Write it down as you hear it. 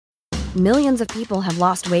Millions of people have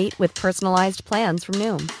lost weight with personalized plans from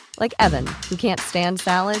Noom. Like Evan, who can't stand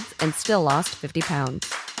salads and still lost 50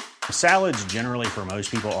 pounds. Salads generally for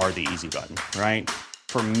most people are the easy button, right?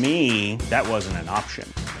 For me, that wasn't an option.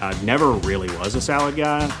 I never really was a salad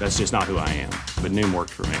guy. That's just not who I am. But Noom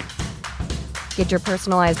worked for me. Get your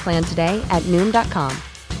personalized plan today at Noom.com.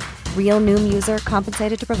 Real Noom user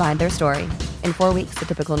compensated to provide their story. In 4 weeks, the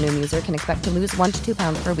typical Noom user can expect to lose 1 to 2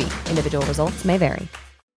 pounds per week. Individual results may vary.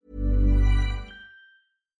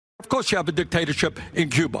 Of course you have a dictatorship in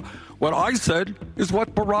Cuba. What I said is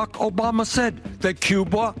what Barack Obama said, that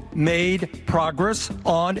Cuba made progress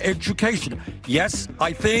on education. Yes,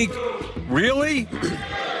 I think. Really?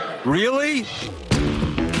 Really?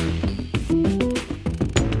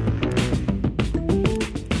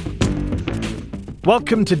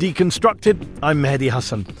 Welcome to Deconstructed. I'm Mehdi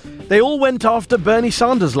Hassan. They all went after Bernie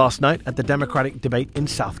Sanders last night at the Democratic debate in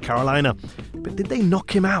South Carolina. But did they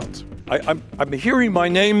knock him out? I'm hearing my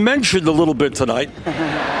name mentioned a little bit tonight.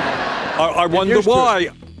 I wonder why.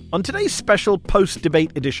 On today's special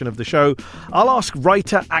post-debate edition of the show, I'll ask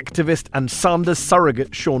writer, activist, and Sanders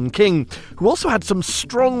surrogate Shaun King, who also had some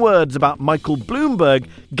strong words about Michael Bloomberg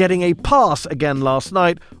getting a pass again last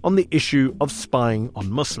night on the issue of spying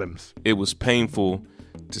on Muslims. It was painful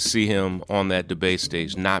to see him on that debate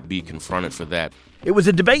stage not be confronted for that. It was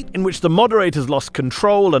a debate in which the moderators lost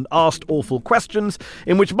control and asked awful questions,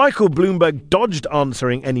 in which Michael Bloomberg dodged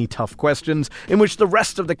answering any tough questions, in which the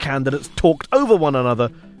rest of the candidates talked over one another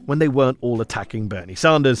when they weren't all attacking Bernie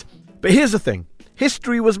Sanders. But here's the thing.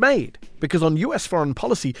 History was made, because on US foreign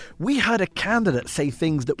policy, we heard a candidate say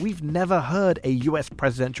things that we've never heard a US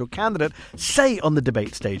presidential candidate say on the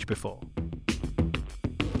debate stage before.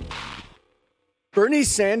 Bernie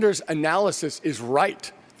Sanders' analysis is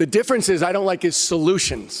right. The difference is I don't like his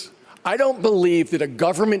solutions. I don't believe that a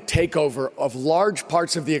government takeover of large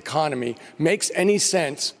parts of the economy makes any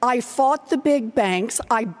sense. I fought the big banks,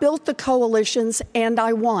 I built the coalitions, and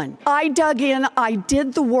I won. I dug in, I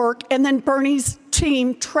did the work, and then Bernie's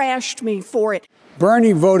team trashed me for it.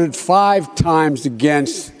 Bernie voted 5 times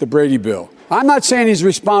against the Brady bill. I'm not saying he's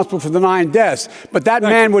responsible for the 9 deaths, but that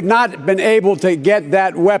man would not have been able to get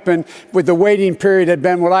that weapon with the waiting period had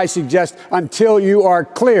been what I suggest until you are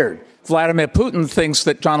cleared. Vladimir Putin thinks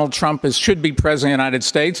that Donald Trump should be president of the United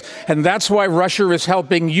States, and that's why Russia is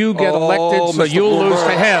helping you get elected so you'll lose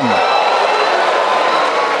to him.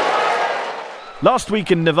 Last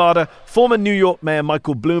week in Nevada, former New York Mayor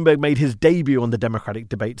Michael Bloomberg made his debut on the Democratic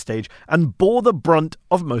debate stage and bore the brunt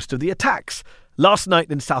of most of the attacks. Last night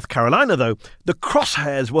in South Carolina, though, the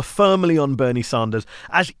crosshairs were firmly on Bernie Sanders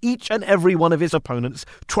as each and every one of his opponents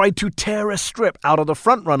tried to tear a strip out of the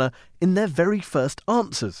frontrunner in their very first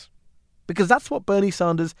answers. Because that's what Bernie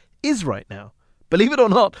Sanders is right now. Believe it or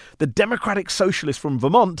not, the Democratic Socialist from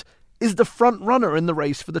Vermont is the front runner in the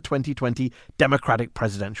race for the 2020 Democratic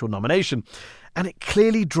presidential nomination. And it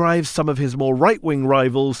clearly drives some of his more right-wing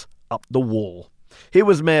rivals up the wall. Here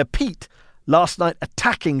was Mayor Pete last night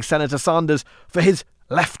attacking Senator Sanders for his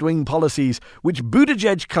left-wing policies, which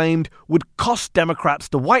Buttigieg claimed would cost Democrats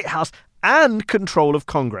the White House and control of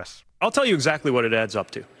Congress. I'll tell you exactly what it adds up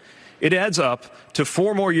to. It adds up to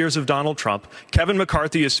 4 more years of Donald Trump, Kevin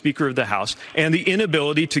McCarthy as Speaker of the House, and the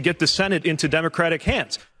inability to get the Senate into Democratic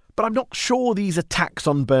hands. But I'm not sure these attacks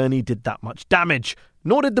on Bernie did that much damage,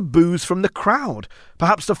 nor did the boos from the crowd.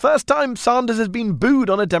 Perhaps the first time Sanders has been booed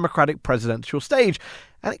on a Democratic presidential stage.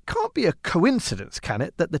 And it can't be a coincidence, can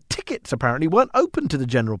it, that the tickets apparently weren't open to the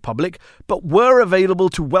general public, but were available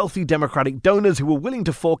to wealthy Democratic donors who were willing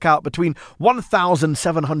to fork out between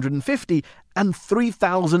 $1,750 and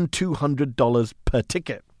 $3,200 per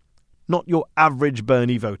ticket. Not your average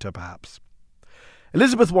Bernie voter, perhaps.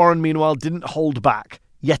 Elizabeth Warren, meanwhile, didn't hold back,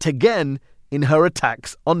 yet again, in her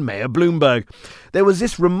attacks on Mayor Bloomberg. There was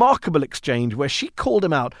this remarkable exchange where she called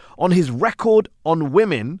him out on his record on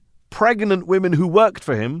women, pregnant women who worked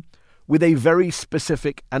for him, with a very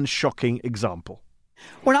specific and shocking example.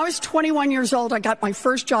 When I was 21 years old, I got my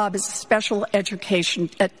first job as a special education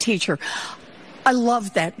teacher. I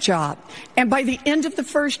loved that job. And by the end of the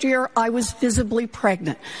first year, I was visibly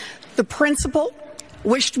pregnant. The principal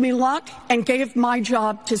wished me luck and gave my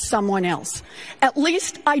job to someone else. At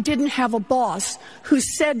least I didn't have a boss who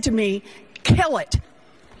said to me, "Kill it,"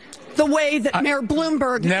 the way that Mayor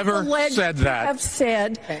Bloomberg never alleged said to that. have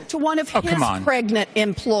said to one of his pregnant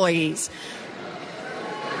employees.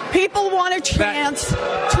 People want a chance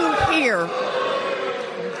to hear.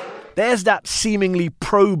 There's that seemingly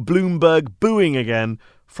pro-Bloomberg booing again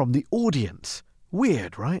from the audience.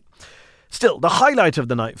 Weird, right? Still, the highlight of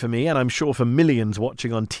the night for me, and I'm sure for millions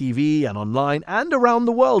watching on TV and online and around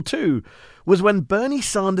the world too, was when Bernie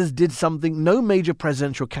Sanders did something no major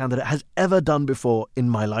presidential candidate has ever done before in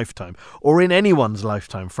my lifetime, or in anyone's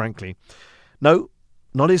lifetime, frankly. No,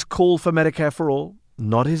 not his call for Medicare for all,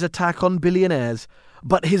 not his attack on billionaires,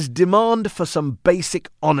 but his demand for some basic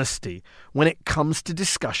honesty when it comes to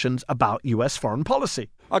discussions about U.S. foreign policy.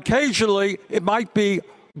 Occasionally, it might be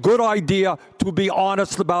a good idea to be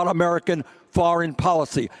honest about American foreign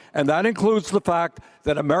policy. And that includes the fact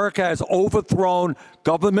that America has overthrown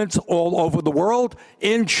governments all over the world,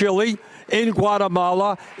 in Chile, in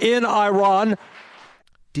Guatemala, in Iran.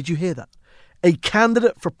 Did you hear that? A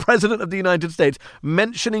candidate for president of the United States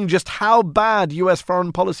mentioning just how bad U.S.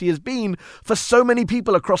 foreign policy has been for so many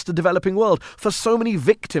people across the developing world, for so many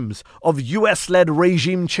victims of U.S.-led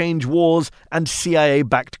regime change wars and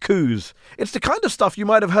CIA-backed coups. It's the kind of stuff you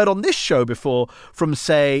might have heard on this show before from,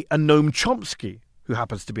 say, a Noam Chomsky, who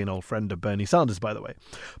happens to be an old friend of Bernie Sanders, by the way,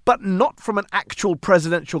 but not from an actual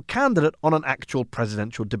presidential candidate on an actual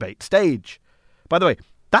presidential debate stage. By the way,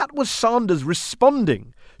 that was Sanders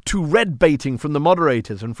responding to red baiting from the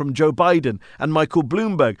moderators and from Joe Biden and Michael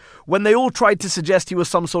Bloomberg when they all tried to suggest he was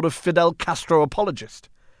some sort of Fidel Castro apologist.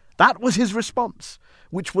 That was his response,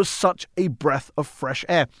 which was such a breath of fresh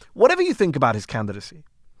air, whatever you think about his candidacy.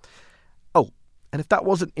 Oh, and if that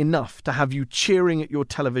wasn't enough to have you cheering at your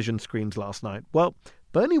television screens last night, well,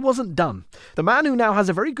 Bernie wasn't done. The man who now has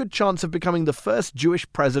a very good chance of becoming the first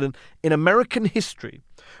Jewish president in American history,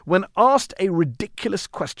 when asked a ridiculous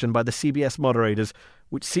question by the CBS moderators,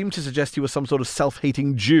 which seemed to suggest he was some sort of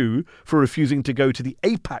self-hating Jew for refusing to go to the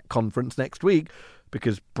AIPAC conference next week,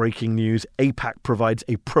 because, breaking news, AIPAC provides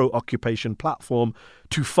a pro-occupation platform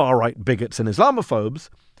to far-right bigots and Islamophobes,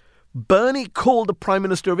 Bernie called the Prime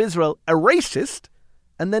Minister of Israel a racist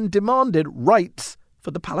and then demanded rights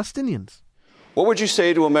for the Palestinians. What would you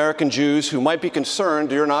say to American Jews who might be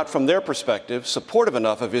concerned you're not, from their perspective, supportive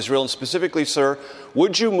enough of Israel? And specifically, sir,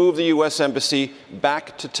 would you move the U.S. Embassy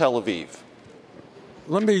back to Tel Aviv?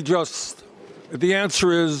 Let me just, the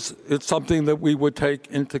answer is it's something that we would take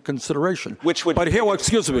into consideration. Which would, but here,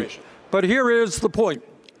 excuse me, but here is the point.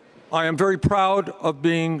 I am very proud of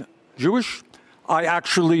being Jewish. I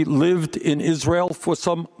actually lived in Israel for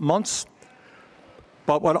some months.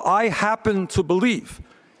 But what I happen to believe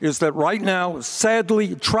is that right now,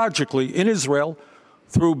 sadly, tragically, in Israel,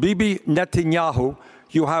 through Bibi Netanyahu,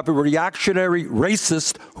 you have a reactionary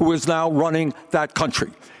racist who is now running that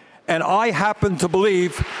country. And I happen to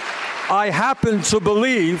believe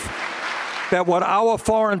that what our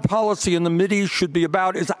foreign policy in the Mideast should be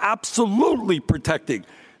about is absolutely protecting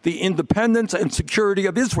the independence and security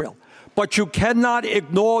of Israel. But you cannot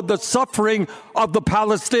ignore the suffering of the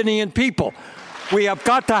Palestinian people. We have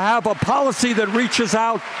got to have a policy that reaches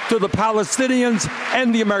out to the Palestinians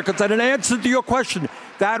and the Americans. And in answer to your question,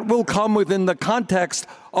 that will come within the context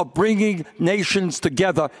of bringing nations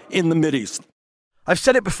together in the Mideast. I've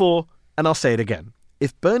said it before, and I'll say it again.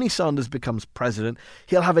 If Bernie Sanders becomes president,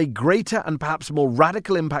 he'll have a greater and perhaps more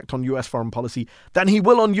radical impact on U.S. foreign policy than he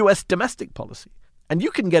will on U.S. domestic policy. And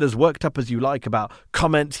you can get as worked up as you like about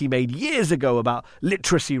comments he made years ago about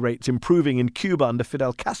literacy rates improving in Cuba under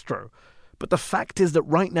Fidel Castro. But the fact is that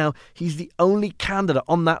right now, he's the only candidate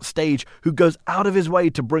on that stage who goes out of his way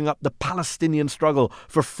to bring up the Palestinian struggle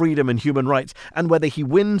for freedom and human rights. And whether he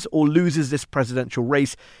wins or loses this presidential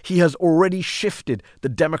race, he has already shifted the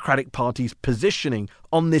Democratic Party's positioning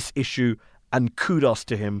on this issue, and kudos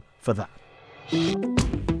to him for that.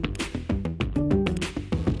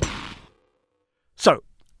 So,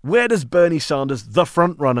 where does Bernie Sanders, the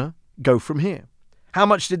frontrunner, go from here? How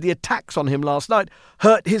much did the attacks on him last night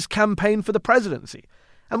hurt his campaign for the presidency?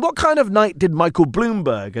 And what kind of night did Michael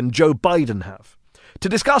Bloomberg and Joe Biden have? To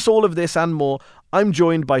discuss all of this and more, I'm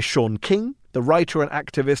joined by Shaun King, the writer and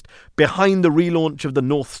activist behind the relaunch of the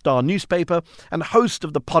North Star newspaper and host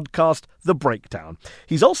of the podcast The Breakdown.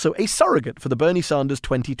 He's also a surrogate for the Bernie Sanders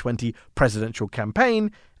 2020 presidential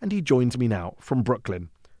campaign, and he joins me now from Brooklyn.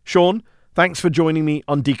 Shaun, thanks for joining me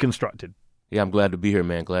on Deconstructed. Yeah, I'm glad to be here,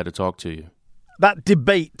 man. Glad to talk to you. That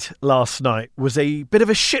debate last night was a bit of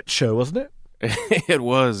a shit show, wasn't it? It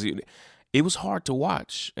was. It was hard to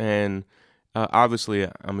watch. And obviously,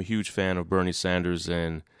 I'm a huge fan of Bernie Sanders.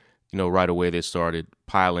 And, right away they started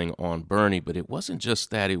piling on Bernie. But it wasn't just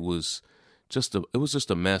that. It was just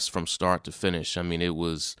a mess from start to finish. I mean, it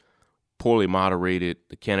was poorly moderated,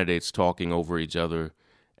 the candidates talking over each other.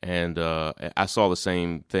 And I saw the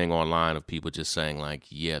same thing online of people just saying, like,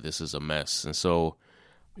 yeah, this is a mess. And so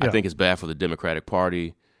I think it's bad for the Democratic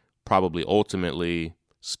Party, probably ultimately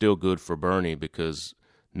still good for Bernie, because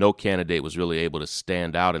no candidate was really able to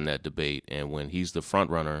stand out in that debate. And when he's the front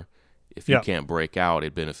runner, if you can't break out,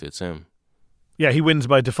 it benefits him. Yeah, he wins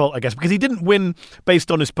by default, I guess, because he didn't win based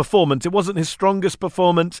on his performance. It wasn't his strongest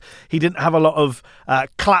performance. He didn't have a lot of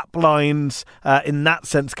clap lines in that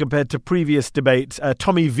sense compared to previous debates.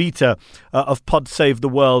 Tommy Vita of Pod Save the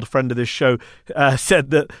World, friend of this show, said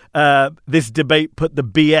that this debate put the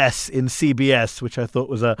BS in CBS, which I thought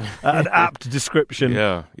was an apt description.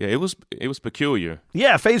 Yeah, it was peculiar.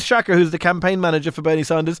 Yeah, Faith Shacker, who's the campaign manager for Bernie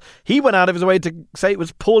Sanders, he went out of his way to say it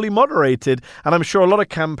was poorly moderated. And I'm sure a lot of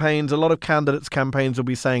candidates' campaigns will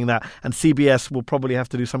be saying that, and CBS will probably have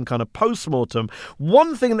to do some kind of post-mortem.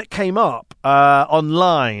 One thing that came up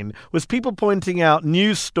online was people pointing out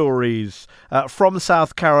news stories from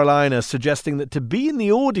South Carolina suggesting that to be in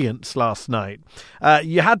the audience last night,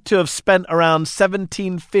 you had to have spent around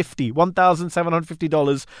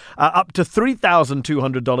 $1,750 up to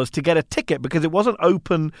 $3,200 to get a ticket, because it wasn't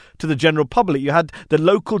open to the general public. You had the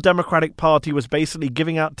local Democratic Party was basically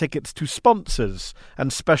giving out tickets to sponsors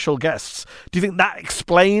and special guests. Do you think that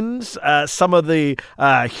explains some of the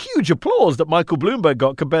huge applause that Michael Bloomberg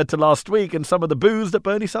got compared to last week, and some of the boos that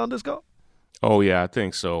Bernie Sanders got? Oh yeah, I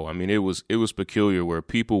think so. I mean, it was peculiar where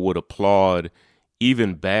people would applaud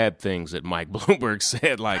even bad things that Mike Bloomberg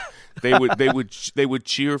said. Like they would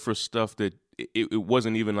cheer for stuff that it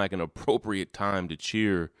wasn't even like an appropriate time to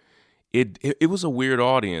cheer. It was a weird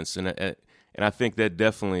audience, and I think that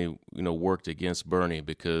definitely worked against Bernie,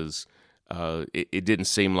 because it didn't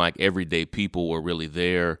seem like everyday people were really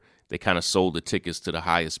there. They kind of sold the tickets to the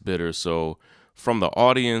highest bidder. So from the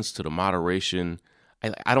audience to the moderation,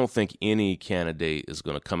 I don't think any candidate is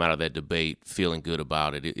going to come out of that debate feeling good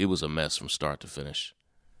about it. It was a mess from start to finish.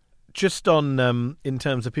 Just on in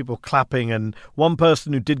terms of people clapping, and one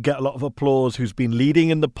person who did get a lot of applause, who's been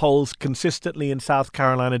leading in the polls consistently in South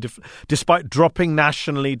Carolina, despite dropping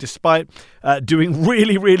nationally, despite doing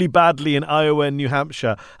really, really badly in Iowa and New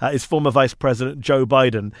Hampshire, is former Vice President Joe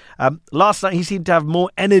Biden. Last night, he seemed to have more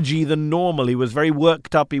energy than normal. He was very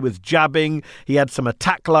worked up. He was jabbing. He had some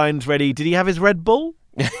attack lines ready. Did he have his Red Bull?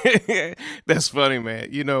 That's funny,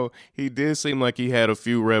 man. He did seem like he had a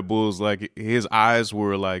few Red Bulls. Like his eyes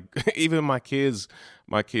were like, even my kids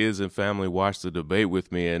and family watched the debate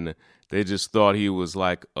with me, and they just thought he was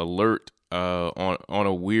like alert on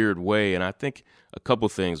a weird way. And I think a couple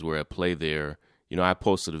things were at play there. I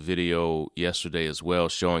posted a video yesterday as well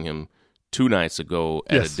showing him 2 nights ago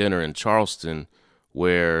at a dinner in Charleston,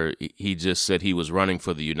 where he just said he was running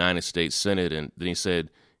for the United States Senate, and then he said,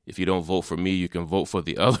 if you don't vote for me, you can vote for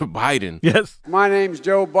the other Biden. Yes. My name's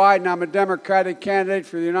Joe Biden. I'm a Democratic candidate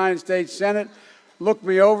for the United States Senate. Look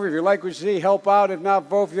me over. If you like what you see, help out. If not,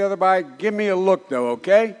 vote for the other Biden. Give me a look, though,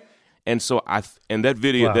 okay? And so that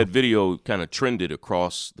video kind of trended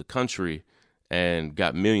across the country and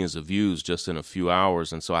got millions of views just in a few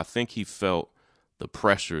hours. And so I think he felt the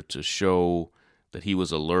pressure to show that he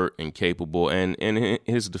was alert and capable. And in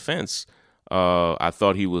his defense, I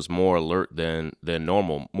thought he was more alert than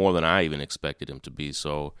normal, more than I even expected him to be.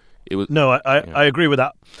 So it was. No, I agree with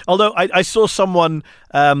that. Although I saw someone,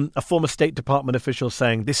 a former State Department official,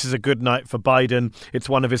 saying this is a good night for Biden. It's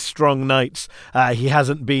one of his strong nights. He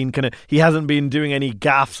hasn't been doing any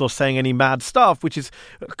gaffes or saying any mad stuff, which is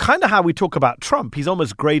kind of how we talk about Trump. He's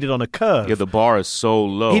almost graded on a curve. Yeah, the bar is so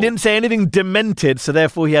low. He didn't say anything demented, so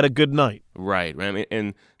therefore he had a good night. Right. I mean,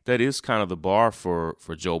 and that is kind of the bar for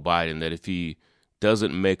Joe Biden, that if he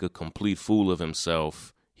doesn't make a complete fool of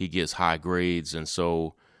himself, he gets high grades. And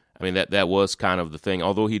so, I mean, that was kind of the thing.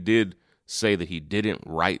 Although he did say that he didn't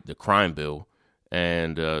write the crime bill,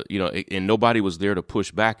 and and nobody was there to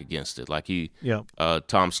push back against it. Like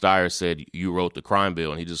Tom Steyer said, you wrote the crime bill,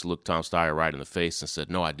 and he just looked Tom Steyer right in the face and said,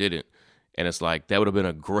 no, I didn't. And it's like, that would have been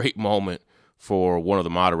a great moment for one of the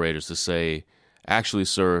moderators to say, actually,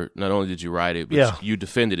 sir, not only did you write it, but you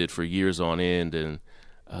defended it for years on end, and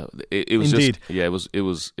it was Indeed. it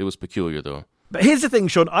was peculiar though. But here's the thing,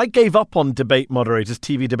 Sean. I gave up on debate moderators,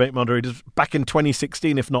 TV debate moderators, back in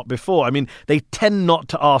 2016, if not before. I mean, they tend not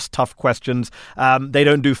to ask tough questions. They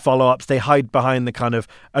don't do follow-ups. They hide behind the kind of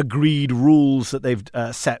agreed rules that they've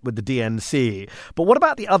set with the DNC. But what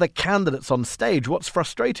about the other candidates on stage? What's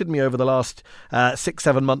frustrated me over the last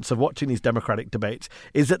 6-7 months of watching these Democratic debates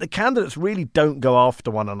is that the candidates really don't go after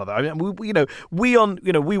one another. I mean,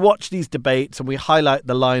 we watch these debates and we highlight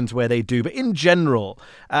the lines where they do, but in general,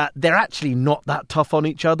 they're actually not not that tough on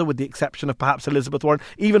each other, with the exception of perhaps Elizabeth Warren.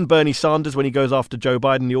 Even Bernie Sanders, when he goes after Joe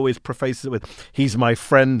Biden, he always prefaces it with, he's my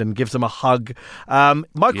friend, and gives him a hug.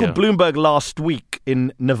 Michael Bloomberg last week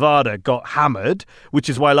in Nevada got hammered, which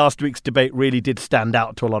is why last week's debate really did stand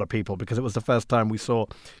out to a lot of people, because it was the first time we saw,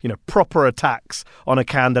 proper attacks on a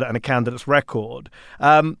candidate and a candidate's record.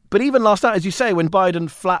 But even last night, as you say, when Biden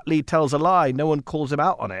flatly tells a lie, no one calls him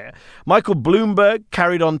out on it. Michael Bloomberg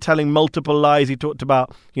carried on telling multiple lies. He talked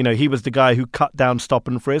about, he was the guy who cut down stop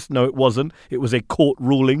and frisk. No, it wasn't. It was a court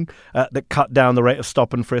ruling that cut down the rate of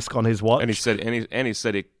stop and frisk on his watch. And he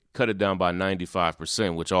said it cut it down by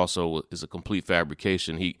 95%, which also is a complete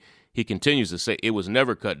fabrication. He continues to say it was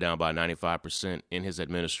never cut down by 95% in his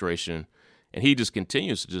administration. And he just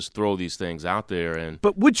continues to just throw these things out there.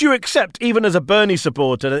 But would you accept, even as a Bernie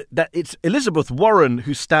supporter, that it's Elizabeth Warren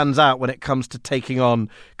who stands out when it comes to taking on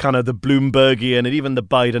kind of the Bloombergian and even the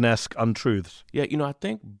Biden-esque untruths? Yeah, I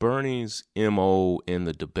think Bernie's MO in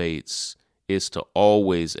the debates is to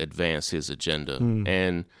always advance his agenda.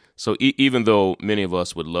 And so even though many of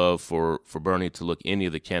us would love for Bernie to look any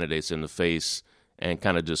of the candidates in the face and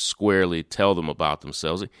kind of just squarely tell them about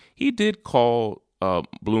themselves, he did call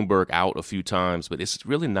Bloomberg out a few times, but it's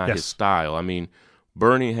really not his style. I mean,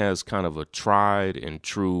 Bernie has kind of a tried and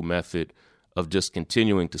true method of just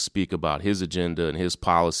continuing to speak about his agenda and his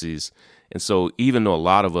policies. And so even though a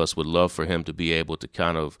lot of us would love for him to be able to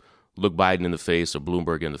kind of look Biden in the face or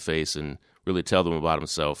Bloomberg in the face and really tell them about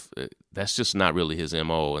himself, that's just not really his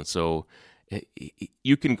MO. And so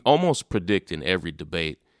you can almost predict in every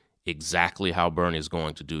debate exactly how Bernie is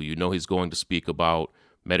going to do. He's going to speak about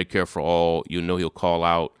Medicare for all. He'll call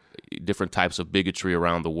out different types of bigotry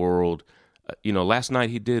around the world. Last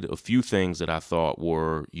night he did a few things that I thought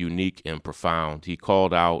were unique and profound. He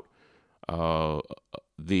called out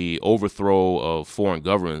the overthrow of foreign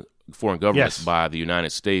governments by the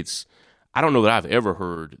United States. I don't know that I've ever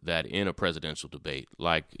heard that in a presidential debate.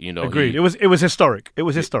 Agreed. It was historic. It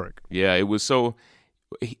was historic. Yeah, it was. So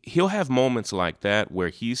he'll have moments like that where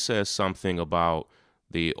he says something about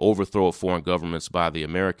the overthrow of foreign governments by the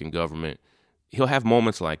American government. He'll have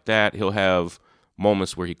moments like that. He'll have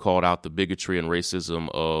moments where he called out the bigotry and racism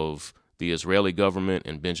of the Israeli government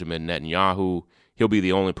and Benjamin Netanyahu. He'll be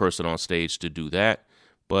the only person on stage to do that.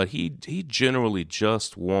 But he generally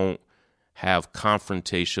just won't have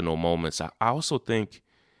confrontational moments. I also think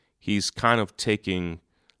he's kind of taking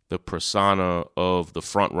the persona of the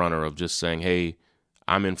front runner of just saying, hey,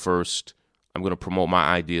 I'm in first. I'm going to promote my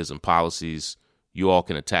ideas and policies. You all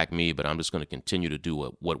can attack me, but I'm just going to continue to do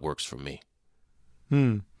what works for me.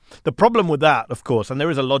 The problem with that, of course, and there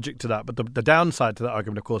is a logic to that, but the downside to that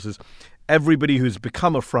argument, of course, is everybody who's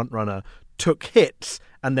become a front runner took hits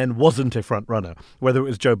and then wasn't a front runner. Whether it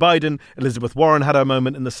was Joe Biden, Elizabeth Warren had her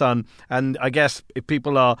moment in the sun, and I guess if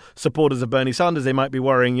people are supporters of Bernie Sanders, they might be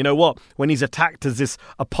worrying, you know what, when he's attacked as this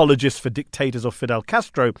apologist for dictators or Fidel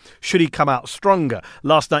Castro, should he come out stronger?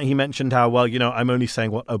 Last night he mentioned how, well, I'm only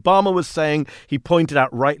saying what Obama was saying. He pointed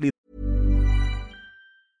out rightly.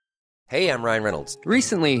 Hey, I'm Ryan Reynolds.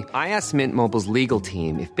 Recently, I asked Mint Mobile's legal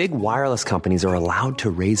team if big wireless companies are allowed to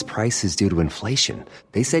raise prices due to inflation.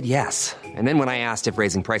 They said yes. And then when I asked if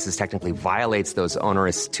raising prices technically violates those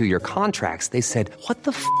onerous 2-year contracts, they said, what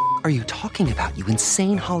the f*** are you talking about, you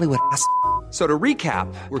insane Hollywood ass f- So to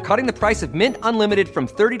recap, we're cutting the price of Mint Unlimited from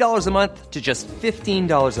 $30 a month to just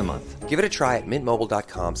 $15 a month. Give it a try at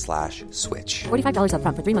mintmobile.com/switch. $45 up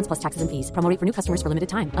front for 3 months plus taxes and fees. Promo rate for new customers for limited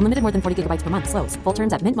time. Unlimited more than 40 gigabytes per month. Slows full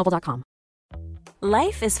terms at mintmobile.com.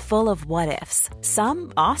 Life is full of what-ifs.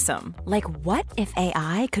 Some awesome. Like what if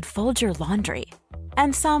AI could fold your laundry?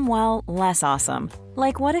 And some, well, less awesome.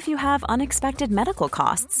 Like what if you have unexpected medical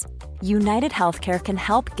costs? United Healthcare can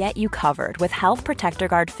help get you covered with Health Protector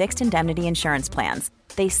Guard fixed indemnity insurance plans.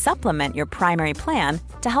 They supplement your primary plan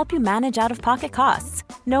to help you manage out-of-pocket costs.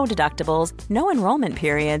 No deductibles, no enrollment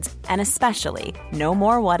periods, and especially no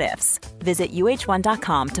more what-ifs. Visit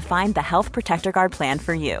uh1.com to find the Health Protector Guard plan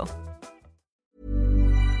for you.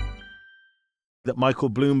 That Michael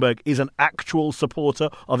Bloomberg is an actual supporter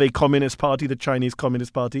of a communist party, the Chinese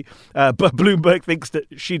Communist Party. But Bloomberg thinks that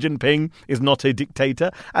Xi Jinping is not a dictator.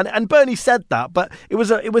 And Bernie said that, but it was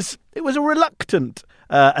a reluctant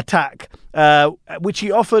attack, which he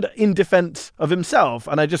offered in defense of himself.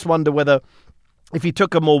 And I just wonder whether if he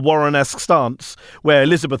took a more Warren-esque stance, where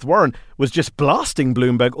Elizabeth Warren was just blasting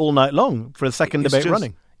Bloomberg all night long for a second debate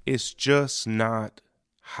running. It's just not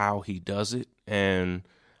how he does it. And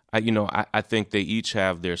I think they each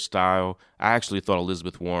have their style. I actually thought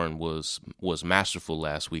Elizabeth Warren was masterful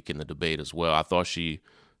last week in the debate as well. I thought she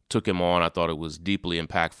took him on. I thought it was deeply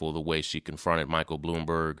impactful the way she confronted Michael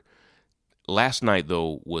Bloomberg. last night,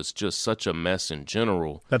 though, was just such a mess in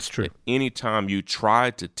general. That's true. That anytime you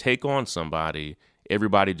tried to take on somebody,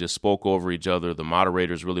 everybody just spoke over each other. The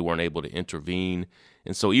moderators really weren't able to intervene.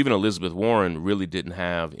 And so even Elizabeth Warren really didn't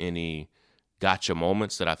have any gotcha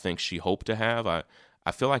moments that I think she hoped to have. I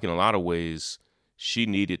feel like in a lot of ways she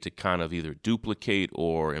needed to kind of either duplicate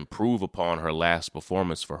or improve upon her last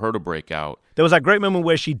performance for her to break out. There was that great moment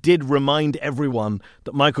where she did remind everyone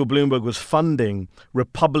that Michael Bloomberg was funding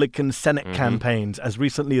Republican Senate campaigns as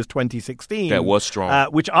recently as 2016. That was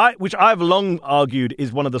strong. Which I've long argued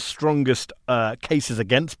is one of the strongest cases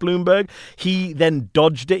against Bloomberg. He then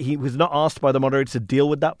dodged it. He was not asked by the moderator to deal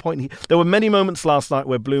with that point. There were many moments last night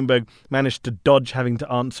where Bloomberg managed to dodge having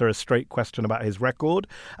to answer a straight question about his record.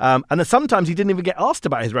 And then sometimes he didn't even get asked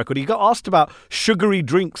about his record. He got asked about sugary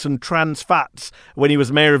drinks and trans fats when he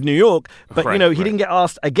was mayor of New York. But, he didn't get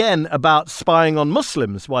asked again about spying on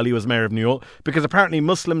Muslims while he was mayor of New York, because apparently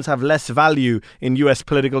Muslims have less value in U.S.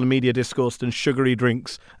 political and media discourse than sugary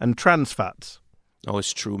drinks and trans fats. Oh,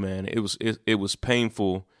 it's true, man. It was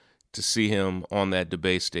painful to see him on that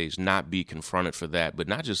debate stage not be confronted for that, but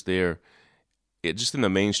not just there, just in the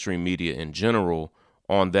mainstream media in general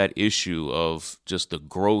on that issue of just the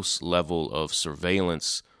gross level of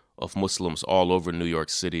surveillance of Muslims all over New York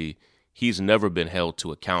City. He's never been held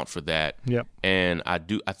to account for that. Yep. And I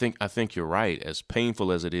think you're right. As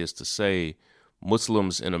painful as it is to say,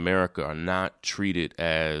 Muslims in America are not treated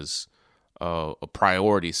as a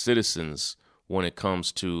priority citizens when it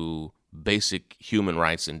comes to basic human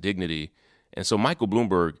rights and dignity. And so Michael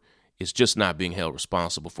Bloomberg is just not being held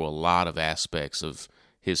responsible for a lot of aspects of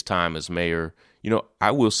his time as mayor.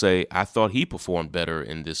 I will say I thought he performed better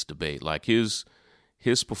in this debate. Like his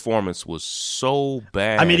performance was so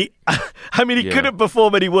bad. He couldn't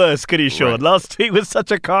perform any worse, could he, Sean? Right. Last week was such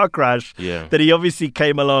a car crash that he obviously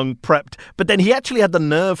came along prepped. But then he actually had the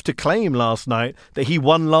nerve to claim last night that he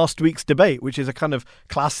won last week's debate, which is a kind of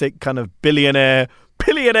classic kind of billionaire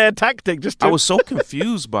tactic. I was so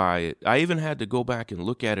confused by it. I even had to go back and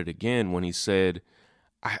look at it again when he said,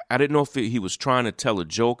 I didn't know if he was trying to tell a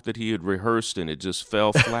joke that he had rehearsed and it just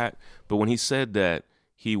fell flat. But when he said that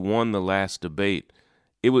he won the last debate,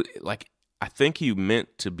 it was like, I think he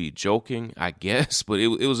meant to be joking, I guess, but it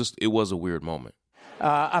was a weird moment.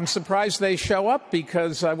 I'm surprised they show up,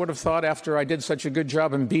 because I would have thought after I did such a good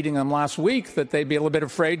job in beating them last week that they'd be a little bit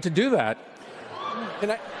afraid to do that.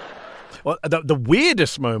 Well, the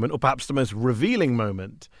weirdest moment, or perhaps the most revealing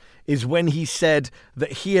moment, is when he said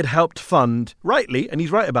that he had helped fund, rightly, and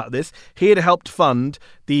he's right about this, he had helped fund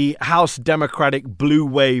the House Democratic blue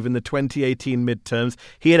wave in the 2018 midterms.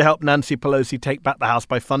 He had helped Nancy Pelosi take back the House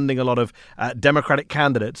by funding a lot of Democratic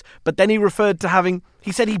candidates. But then he referred to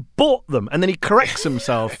he said he bought them, and then he corrects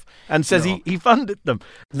himself and says he funded them.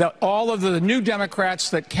 All of the new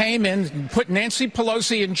Democrats that came in, put Nancy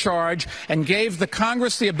Pelosi in charge, and gave the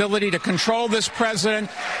Congress the ability to control this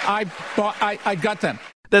president, I got them.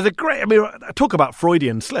 There's talk about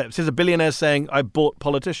Freudian slips. Here's a billionaire saying, I bought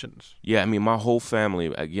politicians. Yeah, my whole family,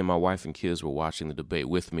 again, my wife and kids were watching the debate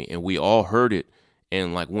with me, and we all heard it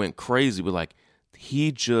and went crazy. We're like,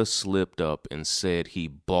 he just slipped up and said he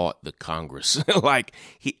bought the Congress.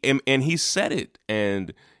 He said it.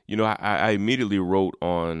 And, I immediately wrote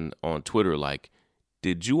on Twitter,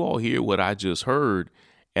 did you all hear what I just heard?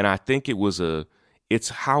 And I think it's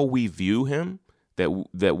how we view him.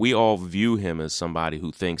 That we all view him as somebody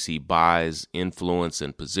who thinks he buys influence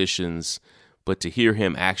and positions, but to hear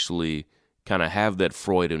him actually kind of have that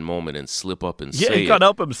Freudian moment and slip up and say it. Yeah, he can't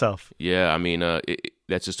help himself. Yeah,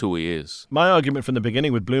 that's just who he is. My argument from the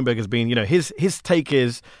beginning with Bloomberg has been, his take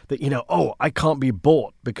is that, I can't be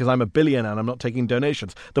bought because I'm a billionaire and I'm not taking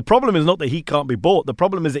donations. The problem is not that he can't be bought. The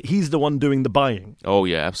problem is that he's the one doing the buying. Oh,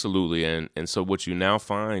 yeah, absolutely. And so what you now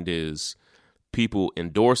find is people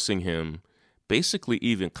endorsing him, basically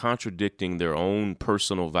even contradicting their own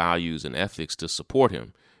personal values and ethics to support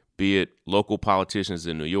him, be it local politicians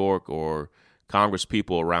in New York or Congress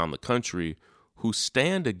people around the country who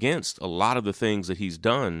stand against a lot of the things that he's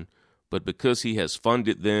done, but because he has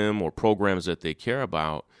funded them or programs that they care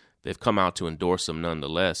about, they've come out to endorse him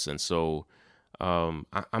nonetheless. And so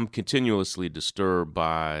I'm continuously disturbed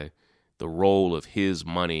by the role of his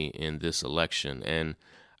money in this election. And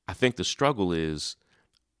I think the struggle is,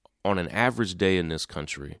 on an average day in this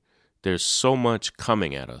country, there's so much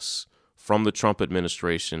coming at us from the Trump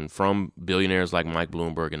administration, from billionaires like Mike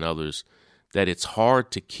Bloomberg and others, that it's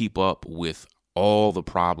hard to keep up with all the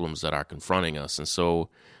problems that are confronting us. And so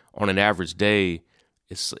on an average day,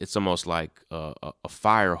 it's almost like a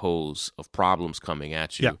fire hose of problems coming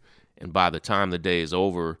at you. Yeah. And by the time the day is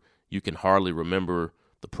over, you can hardly remember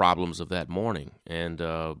the problems of that morning. And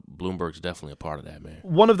Bloomberg's definitely a part of that, man.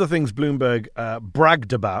 One of the things Bloomberg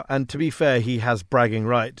bragged about, and to be fair, he has bragging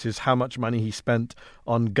rights, is how much money he spent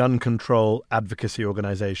on gun control advocacy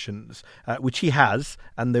organizations, which he has,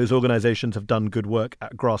 and those organizations have done good work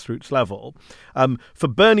at grassroots level. For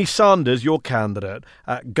Bernie Sanders, your candidate,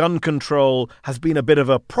 gun control has been a bit of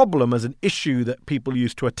a problem as an issue that people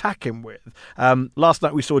used to attack him with. Last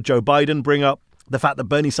night we saw Joe Biden bring up the fact that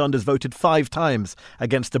Bernie Sanders voted 5 times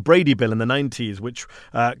against the Brady Bill in the 90s, which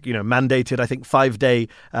mandated, I think, 5-day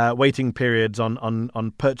waiting periods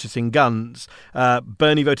on purchasing guns.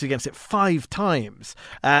 Bernie voted against it 5 times.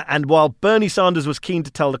 And while Bernie Sanders was keen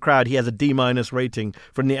to tell the crowd he has a D- rating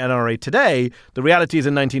from the NRA today, the reality is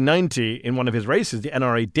in 1990, in one of his races, the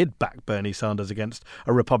NRA did back Bernie Sanders against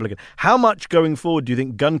a Republican. How much going forward do you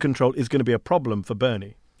think gun control is going to be a problem for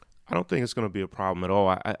Bernie? I don't think it's going to be a problem at all.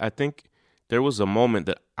 I think there was a moment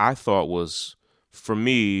that I thought was, for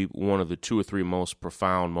me, one of the 2 or 3 most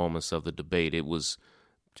profound moments of the debate.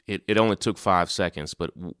 It only took 5 seconds,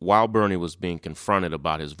 but while Bernie was being confronted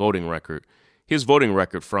about his voting record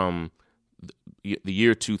from the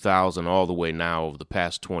year 2000 all the way now over the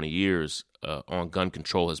past 20 years on gun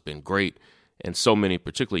control has been great. And so many,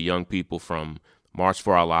 particularly young people from March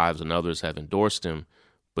for Our Lives and others have endorsed him.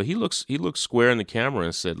 But he looks square in the camera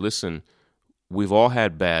and said, listen, we've all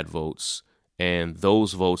had bad votes. And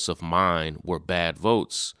those votes of mine were bad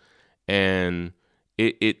votes. And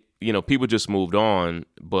it people just moved on.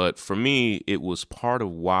 But for me, it was part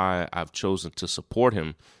of why I've chosen to support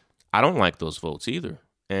him. I don't like those votes either.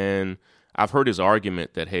 And I've heard his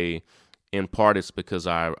argument that, hey, in part it's because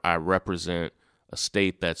I represent a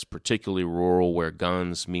state that's particularly rural where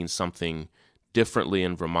guns mean something differently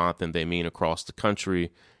in Vermont than they mean across the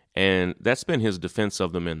country. And that's been his defense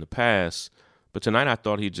of them in the past. But tonight I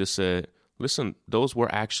thought he just said, listen, those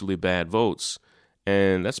were actually bad votes.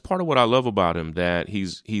 And that's part of what I love about him, that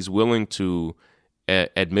he's willing to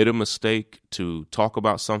admit a mistake, to talk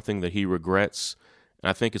about something that he regrets. And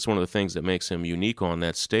I think it's one of the things that makes him unique on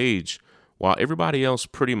that stage. While everybody else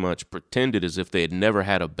pretty much pretended as if they had never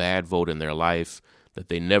had a bad vote in their life, that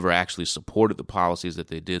they never actually supported the policies that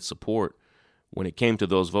they did support, when it came to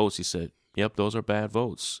those votes, he said, yep, those are bad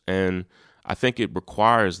votes. And I think it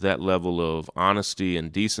requires that level of honesty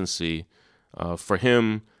and decency for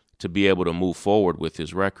him to be able to move forward with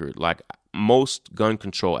his record. Like most gun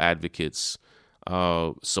control advocates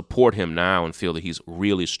support him now and feel that he's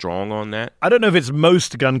really strong on that. I don't know if it's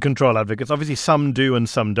most gun control advocates. Obviously, some do and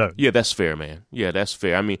some don't. Yeah, that's fair, man. Yeah, that's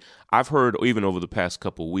fair. I mean, I've heard even over the past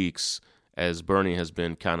couple of weeks, as Bernie has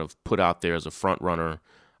been kind of put out there as a front runner,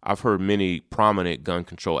 I've heard many prominent gun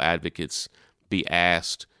control advocates be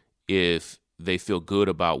asked if they feel good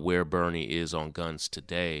about where Bernie is on guns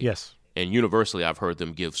today. Yes. And universally, I've heard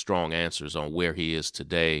them give strong answers on where he is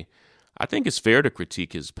today. I think it's fair to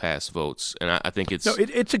critique his past votes, and I think it's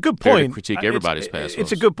a good fair point. to critique everybody's past votes.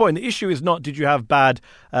 It's a good point. The issue is not did you have bad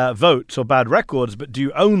votes or bad records, but do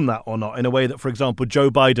you own that or not in a way that, for example,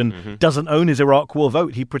 Joe Biden doesn't own his Iraq War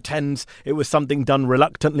vote. He pretends it was something done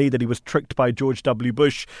reluctantly, that he was tricked by George W.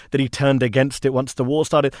 Bush, that he turned against it once the war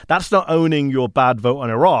started. That's not owning your bad vote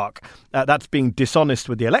on Iraq. That's being dishonest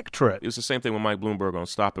with the electorate. It was the same thing with Mike Bloomberg on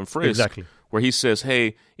Stop and Frisk. Exactly. Where he says,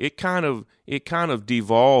 hey, it kind of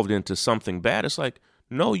devolved into something bad. It's like,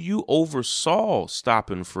 no, you oversaw Stop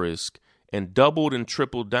and Frisk and doubled and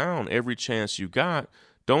tripled down every chance you got.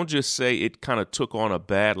 Don't just say it kind of took on a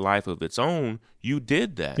bad life of its own. You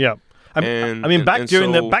did that. Yeah. Back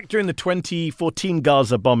during the 2014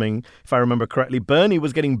 Gaza bombing, if I remember correctly, Bernie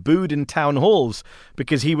was getting booed in town halls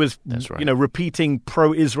because he was, repeating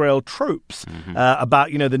pro-Israel tropes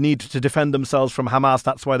about, the need to defend themselves from Hamas.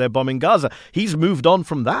 That's why they're bombing Gaza. He's moved on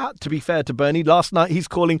from that, to be fair to Bernie. Last night, he's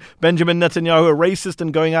calling Benjamin Netanyahu a racist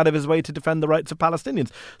and going out of his way to defend the rights of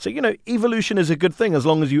Palestinians. So, evolution is a good thing as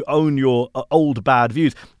long as you own your old bad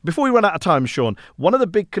views. Before we run out of time, Sean, one of the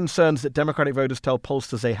big concerns that Democratic voters tell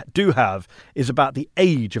pollsters they do have is about the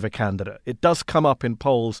age of a candidate. It does come up in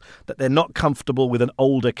polls that they're not comfortable with an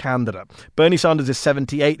older candidate. Bernie Sanders is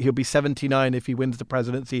 78. He'll be 79 if he wins the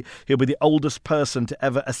presidency. He'll be the oldest person to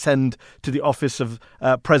ever ascend to the office of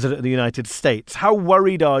President of the United States. How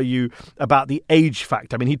worried are you about the age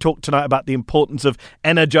factor? I mean, he talked tonight about the importance of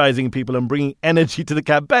energizing people and bringing energy to the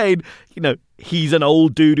campaign. He's an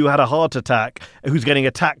old dude who had a heart attack, who's getting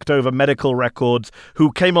attacked over medical records,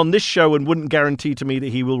 who came on this show and wouldn't guarantee to me that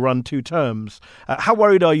he will run 2 terms. How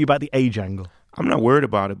worried are you about the age angle? I'm not worried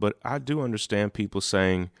about it, but I do understand people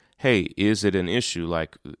saying, hey, is it an issue?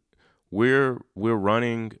 Like, we're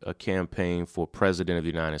running a campaign for president of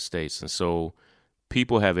the United States, and so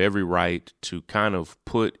people have every right to kind of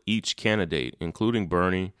put each candidate, including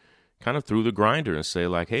Bernie, kind of through the grinder and say,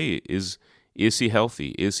 like, hey, is he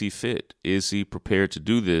healthy? Is he fit? Is he prepared to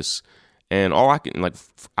do this? And all I can, like,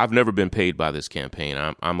 I've never been paid by this campaign.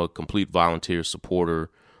 I'm a complete volunteer supporter.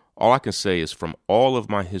 All I can say is from all of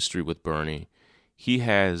my history with Bernie, he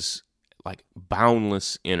has, like,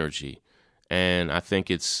 boundless energy. And I think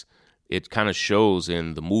it kind of shows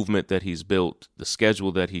in the movement that he's built, the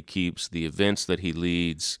schedule that he keeps, the events that he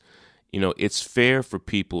leads. You know, it's fair for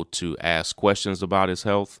people to ask questions about his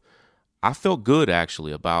health. I felt good,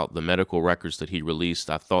 actually, about the medical records that he released.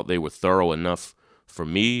 I thought they were thorough enough for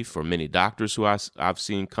me, for many doctors who I've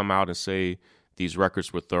seen come out and say these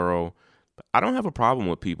records were thorough. But I don't have a problem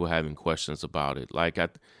with people having questions about it. Like,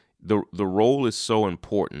 the role is so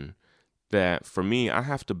important that for me, I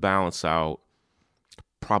have to balance out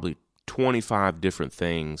probably 25 different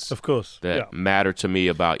things, of course, that matter to me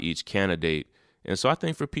about each candidate. And so I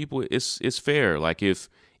think for people, it's fair. Like, if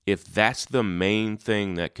that's the main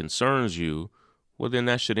thing that concerns you, well, then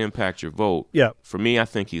that should impact your vote. Yeah. For me, I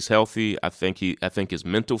think he's healthy. I think his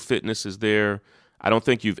mental fitness is there. I don't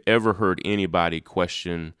think you've ever heard anybody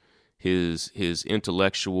question his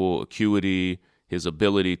intellectual acuity, his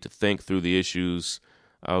ability to think through the issues.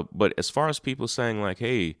 But as far as people saying, like,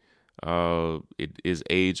 hey, is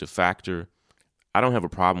age a factor? I don't have a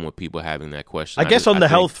problem with people having that question. I guess on the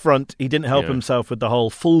health front, he didn't help himself with the whole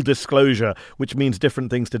full disclosure, which means different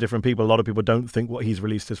things to different people. A lot of people don't think what he's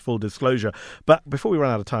released is full disclosure. But before we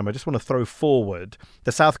run out of time, I just want to throw forward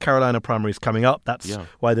the South Carolina primaries coming up. That's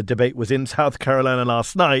why the debate was in South Carolina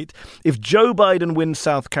last night. If Joe Biden wins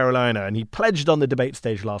South Carolina, and he pledged on the debate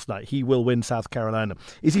stage last night, he will win South Carolina.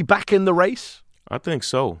 Is he back in the race? I think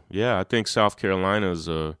so. Yeah, I think South Carolina is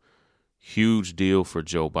a huge deal for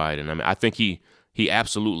Joe Biden. I mean, I think he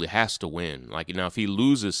absolutely has to win. Like, now, if he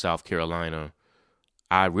loses South Carolina,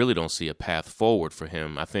 I really don't see a path forward for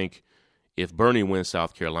him. I think if Bernie wins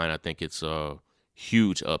South Carolina, I think it's a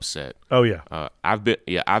huge upset. Oh, yeah. I've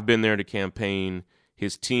been there to campaign.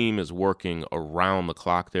 His team is working around the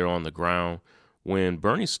clock there on the ground. When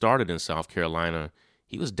Bernie started in South Carolina,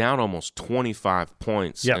 he was down almost 25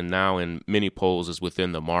 points, and now in many polls is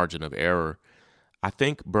within the margin of error. I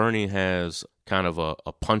think Bernie has kind of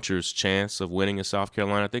a puncher's chance of winning in South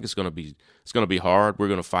Carolina. I think it's going to be hard. We're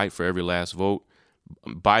going to fight for every last vote.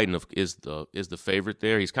 Biden is the favorite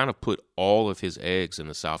there. He's kind of put all of his eggs in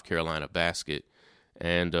the South Carolina basket,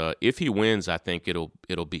 and if he wins, I think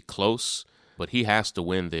it'll be close. But he has to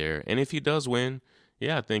win there, and if he does win,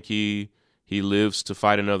 I think he lives to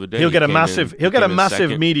fight another day. He'll get a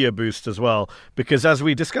massive media boost as well, because as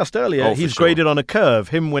we discussed earlier, he's graded on a curve.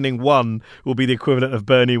 Him winning 1 will be the equivalent of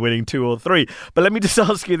Bernie winning 2 or 3. But let me just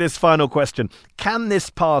ask you this final question. Can this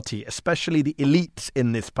party, especially the elites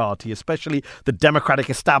in this party, especially the Democratic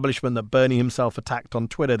establishment that Bernie himself attacked on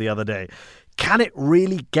Twitter the other day, can it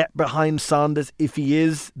really get behind Sanders if he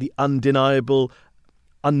is the undeniable,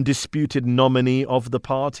 undisputed nominee of the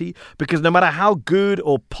party? Because no matter how good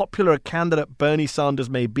or popular a candidate Bernie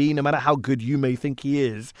Sanders may be, no matter how good you may think he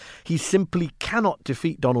is, he simply cannot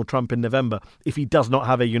defeat Donald Trump in November if he does not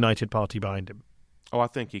have a united party behind him. Oh, I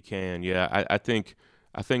think he can. Yeah, I think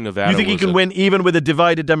Nevada. You think he can win even with a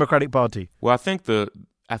divided Democratic Party? Well, I think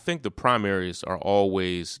the primaries are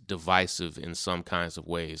always divisive in some kinds of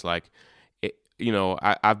ways. Like,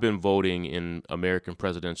 I've been voting in American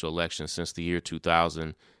presidential elections since the year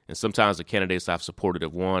 2000, and sometimes the candidates I've supported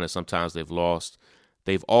have won, and sometimes they've lost.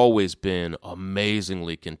 They've always been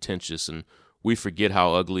amazingly contentious, and we forget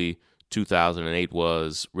how ugly 2008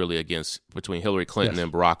 was, really, between Hillary Clinton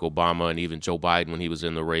and Barack Obama, and even Joe Biden when he was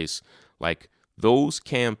in the race. Like, those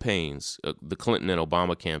campaigns, the Clinton and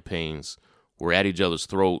Obama campaigns, were at each other's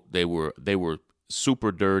throat. They were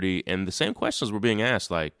super dirty, and the same questions were being asked,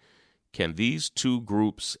 like, can these two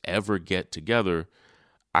groups ever get together?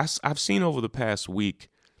 I've seen over the past week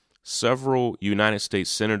several United States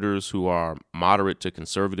senators who are moderate to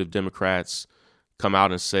conservative Democrats come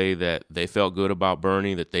out and say that they felt good about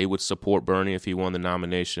Bernie, that they would support Bernie if he won the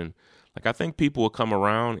nomination. Like, I think people will come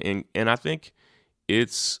around, and I think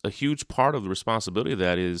it's a huge part of the responsibility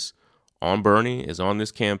that is on Bernie, is on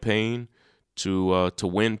this campaign to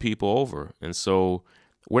win people over. And so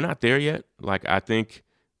we're not there yet. Like, I think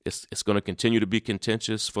it's going to continue to be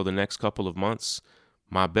contentious for the next couple of months.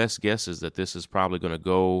 My best guess is that this is probably going to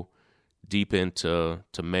go deep into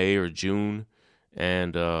May or June,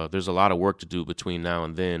 and there's a lot of work to do between now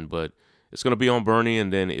and then. But it's going to be on Bernie,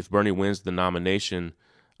 and then if Bernie wins the nomination,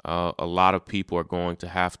 a lot of people are going to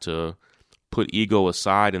have to put ego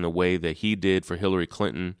aside in the way that he did for Hillary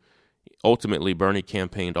Clinton. Ultimately, Bernie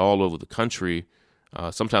campaigned all over the country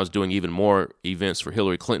sometimes doing even more events for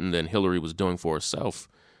Hillary Clinton than Hillary was doing for herself.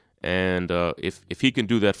 And if he can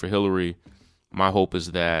do that for Hillary, my hope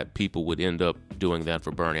is that people would end up doing that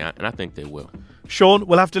for Bernie, and I think they will. Sean,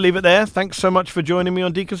 we'll have to leave it there. Thanks so much for joining me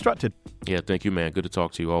on Deconstructed. Yeah, thank you, man. Good to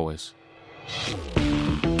talk to you always.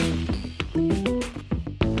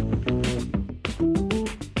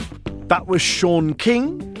 That was Sean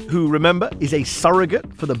King, who, remember, is a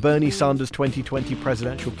surrogate for the Bernie Sanders 2020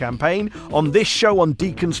 presidential campaign. On this show on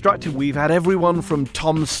Deconstructed, we've had everyone from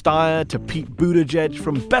Tom Steyer to Pete Buttigieg,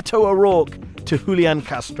 from Beto O'Rourke to Julian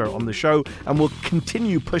Castro on the show, and we'll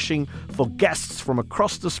continue pushing for guests from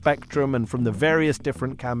across the spectrum and from the various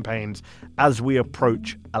different campaigns as we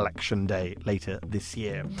approach Election Day later this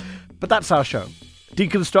year. But that's our show.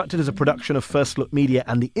 Deconstructed is a production of First Look Media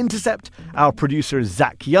and The Intercept. Our producer is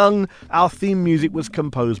Zach Young. Our theme music was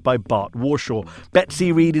composed by Bart Warshaw.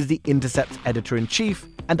 Betsy Reed is The Intercept's editor-in-chief,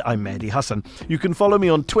 and I'm Mehdi Hassan. You can follow me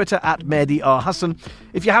on Twitter at Mehdi R. Hassan.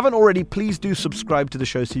 If you haven't already, please do subscribe to the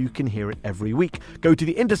show so you can hear it every week. Go to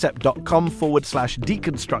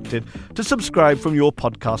theintercept.com/deconstructed to subscribe from your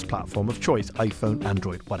podcast platform of choice, iPhone,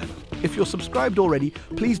 Android, whatever. If you're subscribed already,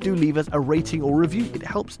 please do leave us a rating or review. It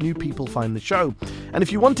helps new people find the show. And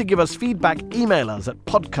if you want to give us feedback, email us at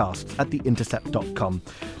podcasts@theintercept.com.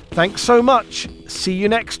 Thanks so much. See you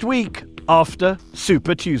next week after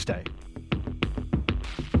Super Tuesday.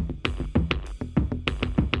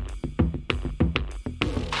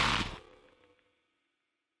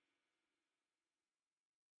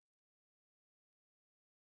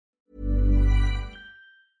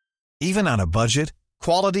 Even on a budget,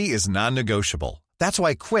 quality is non-negotiable. That's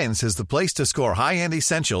why Quince is the place to score high-end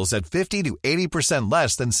essentials at 50 to 80%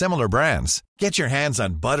 less than similar brands. Get your hands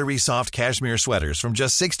on buttery soft cashmere sweaters from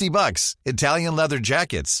just $60, Italian leather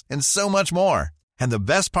jackets, and so much more. And the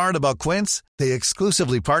best part about Quince, they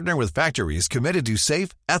exclusively partner with factories committed to safe,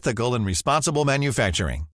 ethical, and responsible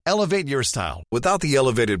manufacturing. Elevate your style without the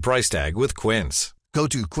elevated price tag with Quince. Go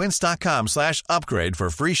to quince.com/upgrade for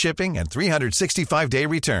free shipping and 365-day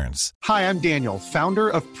returns. Hi, I'm Daniel, founder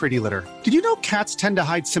of Pretty Litter. Did you know cats tend to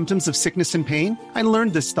hide symptoms of sickness and pain? I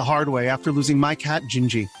learned this the hard way after losing my cat,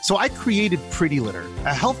 Gingy. So I created Pretty Litter,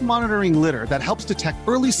 a health monitoring litter that helps detect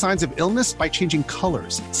early signs of illness by changing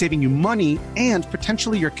colors, saving you money and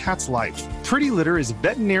potentially your cat's life. Pretty Litter is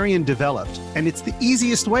veterinarian developed, and it's the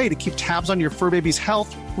easiest way to keep tabs on your fur baby's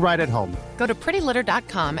health right at home. Go to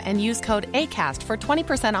prettylitter.com and use code ACAST for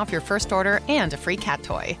 20% off your first order and a free cat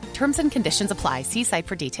toy. Terms and conditions apply. See site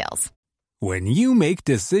for details. When you make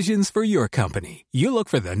decisions for your company, you look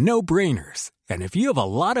for the no-brainers. And if you have a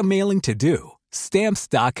lot of mailing to do,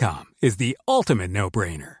 Stamps.com is the ultimate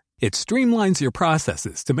no-brainer. It streamlines your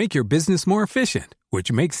processes to make your business more efficient, which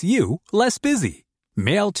makes you less busy.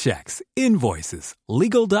 Mail checks, invoices,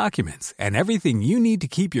 legal documents, and everything you need to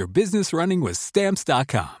keep your business running with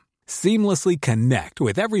Stamps.com. Seamlessly connect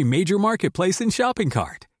with every major marketplace and shopping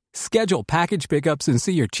cart. Schedule package pickups and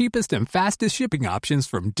see your cheapest and fastest shipping options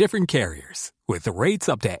from different carriers, with rates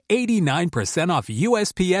up to 89% off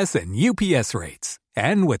USPS and UPS rates.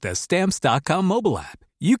 And with the Stamps.com mobile app,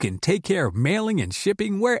 you can take care of mailing and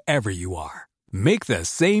shipping wherever you are. Make the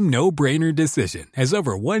same no-brainer decision as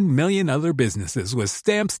over 1 million other businesses with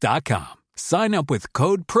Stamps.com. Sign up with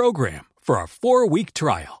code PROGRAM for a 4-week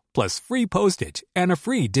trial, plus free postage and a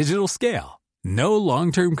free digital scale. No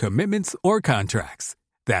long-term commitments or contracts.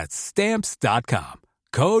 That's Stamps.com.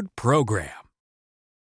 Code PROGRAM.